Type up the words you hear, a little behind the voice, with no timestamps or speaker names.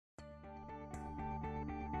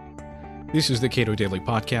This is the Cato Daily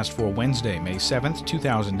Podcast for Wednesday, May 7th,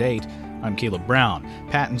 2008. I'm Caleb Brown.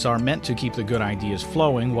 Patents are meant to keep the good ideas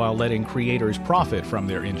flowing while letting creators profit from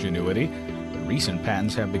their ingenuity. But recent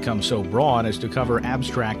patents have become so broad as to cover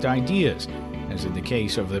abstract ideas, as in the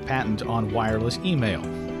case of the patent on wireless email.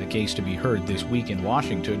 A case to be heard this week in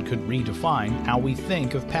Washington could redefine how we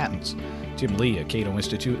think of patents. Tim Lee, a Cato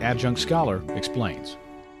Institute adjunct scholar, explains.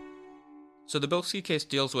 So the Bilski case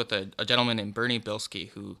deals with a gentleman named Bernie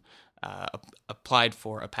Bilski who applied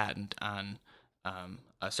for a patent on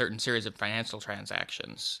a certain series of financial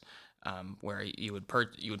transactions where you would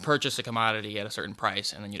purchase a commodity at a certain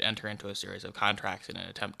price, and then you'd enter into a series of contracts in an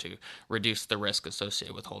attempt to reduce the risk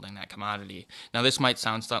associated with holding that commodity. Now, this might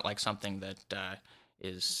sound like something that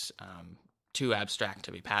is too abstract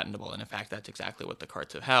to be patentable, and in fact, that's exactly what the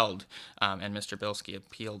courts have held. And Mr. Bilski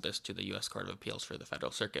appealed this to the U.S. Court of Appeals for the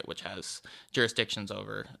Federal Circuit, which has jurisdictions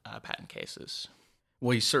over patent cases.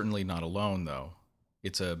 Well, he's certainly not alone, though.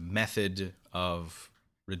 It's a method of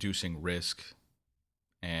reducing risk,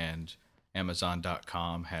 and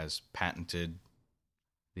Amazon.com has patented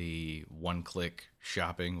the one-click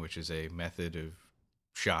shopping, which is a method of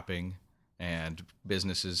shopping, and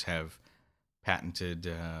businesses have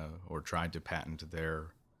patented or tried to patent their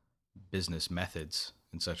business methods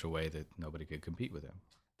in such a way that nobody could compete with them.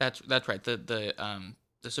 That's right. The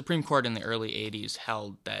Supreme Court in the early 80s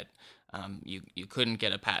held that you couldn't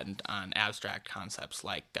get a patent on abstract concepts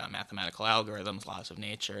like mathematical algorithms, laws of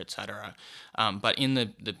nature, etc. But in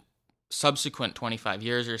the subsequent 25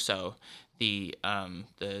 years or so, the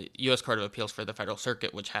U.S. Court of Appeals for the Federal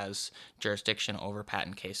Circuit, which has jurisdiction over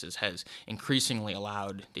patent cases, has increasingly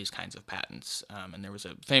allowed these kinds of patents. And there was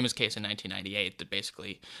a famous case in 1998 that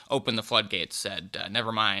basically opened the floodgates, said,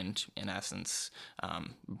 never mind, in essence,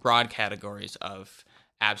 broad categories of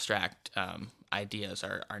abstract ideas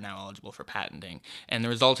are now eligible for patenting. And the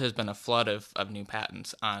result has been a flood of new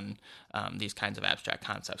patents on these kinds of abstract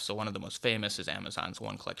concepts. So one of the most famous is Amazon's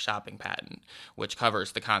one-click shopping patent, which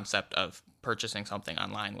covers the concept of purchasing something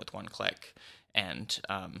online with one click. And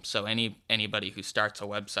so anybody who starts a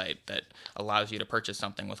website that allows you to purchase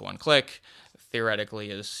something with one click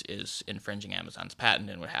theoretically is infringing Amazon's patent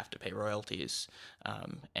and would have to pay royalties.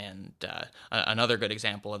 Another good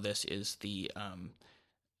example of this is the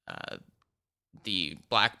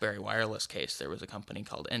BlackBerry wireless case. There was a company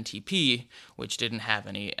called NTP, which didn't have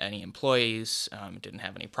any employees, didn't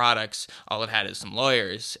have any products. All it had is some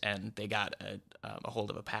lawyers, and they got a hold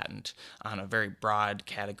of a patent on a very broad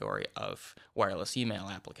category of wireless email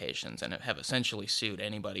applications, and have essentially sued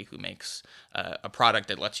anybody who makes a product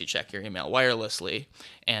that lets you check your email wirelessly.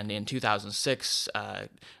 And in 2006,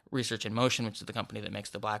 Research in Motion, which is the company that makes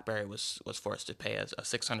the BlackBerry, was forced to pay a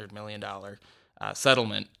 $600 million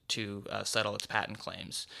settlement to settle its patent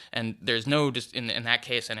claims. And there's no, just in that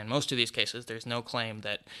case, and in most of these cases, there's no claim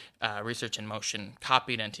that Research in Motion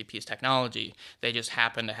copied NTP's technology. They just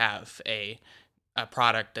happen to have a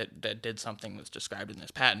product that did something that's described in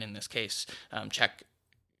this patent, in this case, check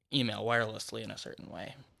email wirelessly in a certain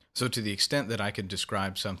way. So to the extent that I could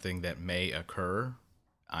describe something that may occur,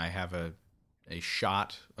 I have a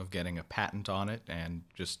shot of getting a patent on it and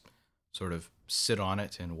just sort of sit on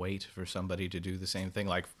it and wait for somebody to do the same thing.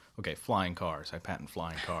 Like, okay, flying cars. I patent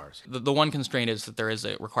flying cars. The one constraint is that there is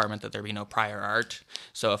a requirement that there be no prior art.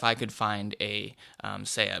 So if I could find a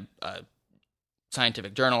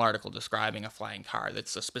scientific journal article describing a flying car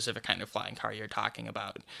that's a specific kind of flying car you're talking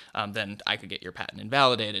about, then I could get your patent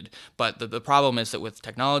invalidated. But the problem is that with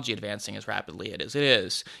technology advancing as rapidly as it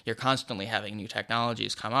is, you're constantly having new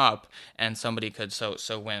technologies come up, and somebody could,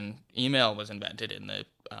 so when email was invented in the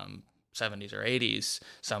 70s or 80s,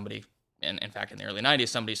 somebody, in fact in the early 90s,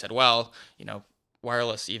 somebody said, well,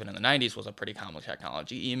 wireless even in the 90s was a pretty common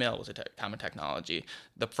technology. Email was a common technology.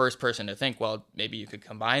 The first person to think, well, maybe you could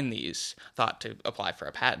combine these, thought to apply for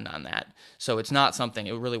a patent on that. So it's not something,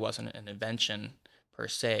 it really wasn't an invention per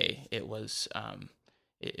se. It was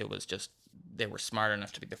just, they were smart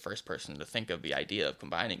enough to be the first person to think of the idea of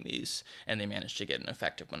combining these, and they managed to get an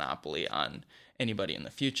effective monopoly on anybody in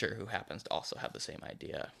the future who happens to also have the same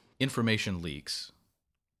idea. Information leaks.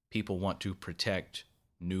 People want to protect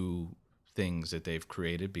new things that they've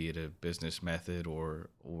created, be it a business method or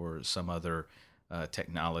some other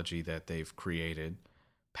technology that they've created.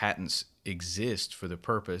 Patents exist for the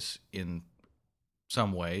purpose, in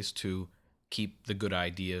some ways, to keep the good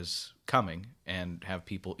ideas coming and have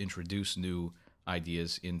people introduce new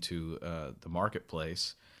ideas into the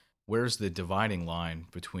marketplace. Where's the dividing line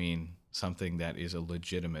between something that is a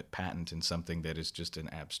legitimate patent and something that is just an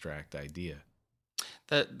abstract idea?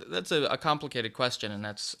 That's a complicated question, and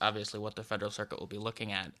that's obviously what the Federal Circuit will be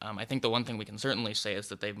looking at. I think the one thing we can certainly say is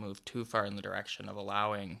that they've moved too far in the direction of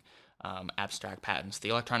allowing abstract patents. The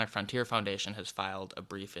Electronic Frontier Foundation has filed a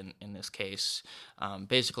brief in this case,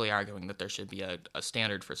 basically arguing that there should be a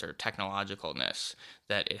standard for sort of technologicalness,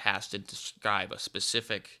 that it has to describe a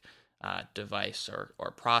specific device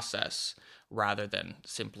or process rather than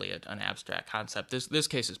simply an abstract concept. This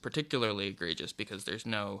case is particularly egregious because there's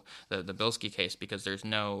no, the Bilski case, because there's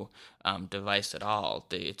no device at all.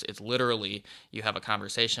 It's literally, you have a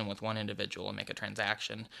conversation with one individual and make a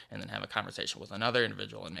transaction, and then have a conversation with another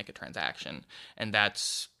individual and make a transaction. And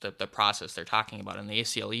that's the process they're talking about. And the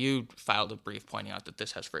ACLU filed a brief pointing out that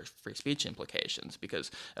this has free speech implications,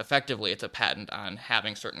 because effectively it's a patent on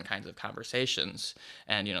having certain kinds of conversations.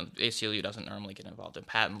 And, the ACLU doesn't normally get involved in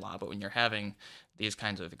patent law, but when you're having these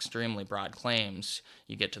kinds of extremely broad claims,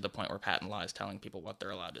 you get to the point where patent law is telling people what they're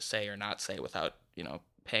allowed to say or not say without,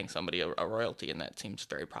 paying somebody a royalty, and that seems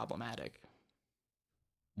very problematic.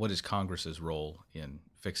 What is Congress's role in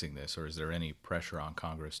fixing this, or is there any pressure on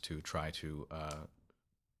Congress to try to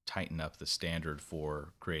tighten up the standard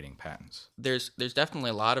for creating patents? There's definitely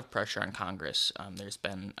a lot of pressure on Congress. There's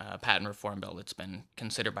been a patent reform bill that's been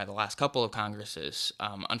considered by the last couple of Congresses.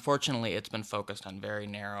 Unfortunately, it's been focused on very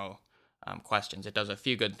narrow questions. It does a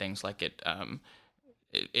few good things, like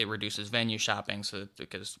it reduces venue shopping, so that,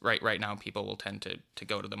 because right now people will tend to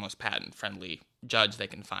go to the most patent-friendly judge they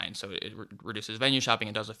can find. So it reduces venue shopping.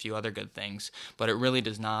 It does a few other good things, but it really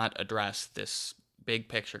does not address this big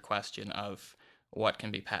picture question of what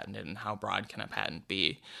can be patented and how broad can a patent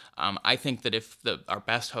be. I think that if our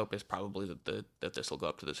best hope is probably that this will go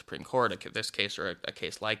up to the Supreme Court, this case or a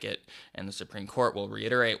case like it, and the Supreme Court will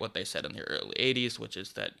reiterate what they said in the early 80s, which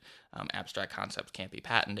is that abstract concepts can't be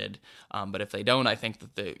patented. But if they don't, I think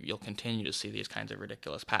that you'll continue to see these kinds of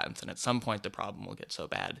ridiculous patents, and at some point the problem will get so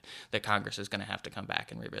bad that Congress is going to have to come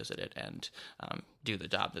back and revisit it and do the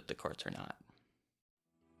job that the courts are not.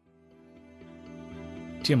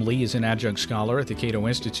 Tim Lee is an adjunct scholar at the Cato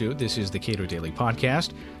Institute. This is the Cato Daily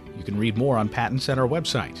Podcast. You can read more on patents at our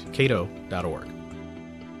website, cato.org.